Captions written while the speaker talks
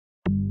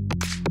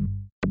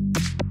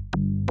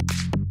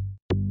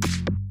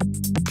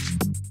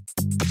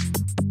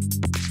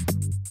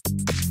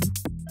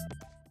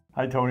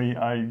Hi, Tony.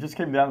 I just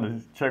came down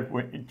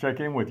to check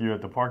in with you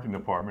at the parking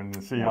department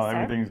and see Yes, how sir.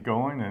 everything's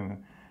going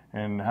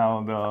and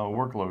how the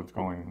workload's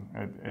going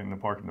in the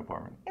parking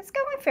department. It's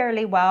going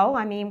fairly well.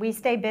 I mean, we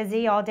stay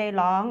busy all day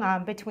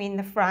long between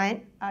the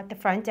front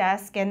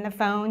desk and the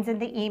phones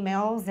and the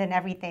emails and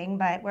everything,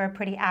 but we're a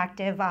pretty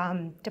active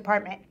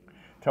department.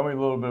 Tell me a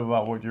little bit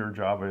about what your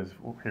job is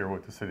here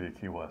with the City of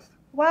Key West.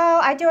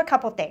 Well, I do a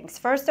couple things.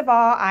 First of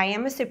all, I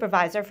am a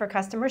supervisor for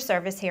customer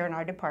service here in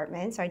our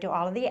department, so I do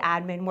all of the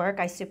admin work.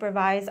 I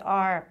supervise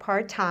our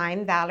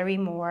part-time, Valerie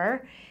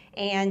Moore,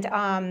 and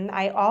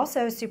I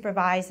also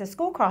supervise the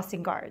school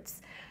crossing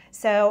guards,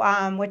 so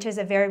which is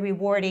a very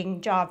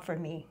rewarding job for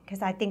me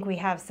because I think we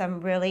have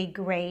some really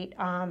great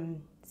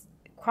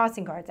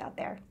crossing guards out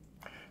there.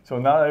 So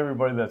not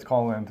everybody that's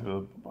calling into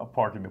the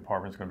parking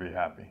department is going to be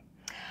happy.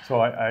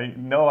 So I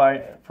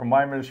know from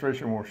my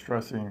administration, we're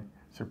stressing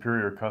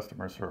superior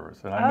customer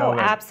service, and I know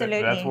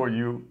absolutely. That's what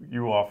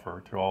you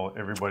offer to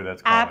everybody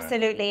that's calling.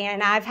 Absolutely,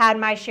 and I've had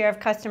my share of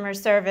customer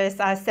service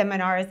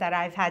seminars that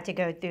I've had to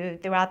go through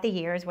throughout the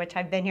years, which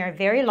I've been here a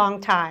very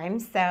long time.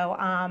 So,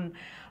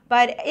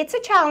 but it's a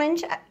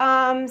challenge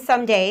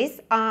some days.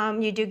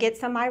 You do get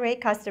some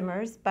irate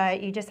customers,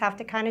 but you just have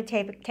to kind of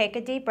take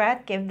a deep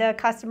breath, give the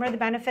customer the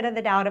benefit of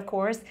the doubt, of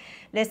course,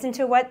 listen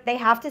to what they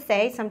have to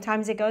say.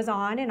 Sometimes it goes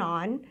on and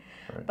on.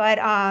 Right.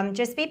 But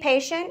just be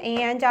patient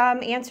and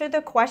answer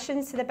the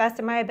questions to the best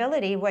of my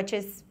ability, which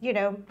is,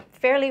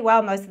 fairly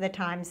well most of the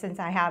time since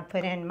I have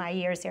put in my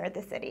years here at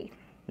the city.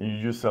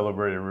 You just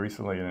celebrated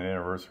recently an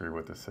anniversary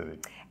with the city.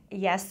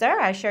 Yes, sir,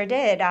 I sure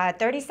did.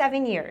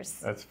 37 years.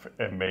 That's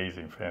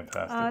amazing,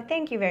 fantastic.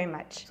 Thank you very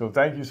much. So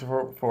thank you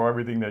for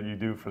everything that you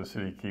do for the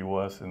City of Key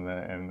West and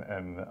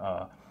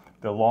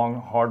the long,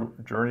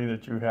 hard journey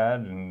that you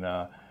had,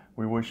 and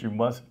we wish you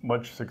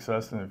much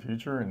success in the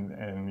future,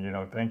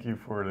 and thank you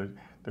for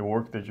the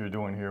work that you're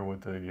doing here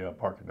with the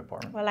parking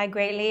department. Well, I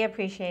greatly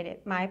appreciate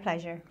it. My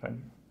pleasure. Thank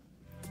you.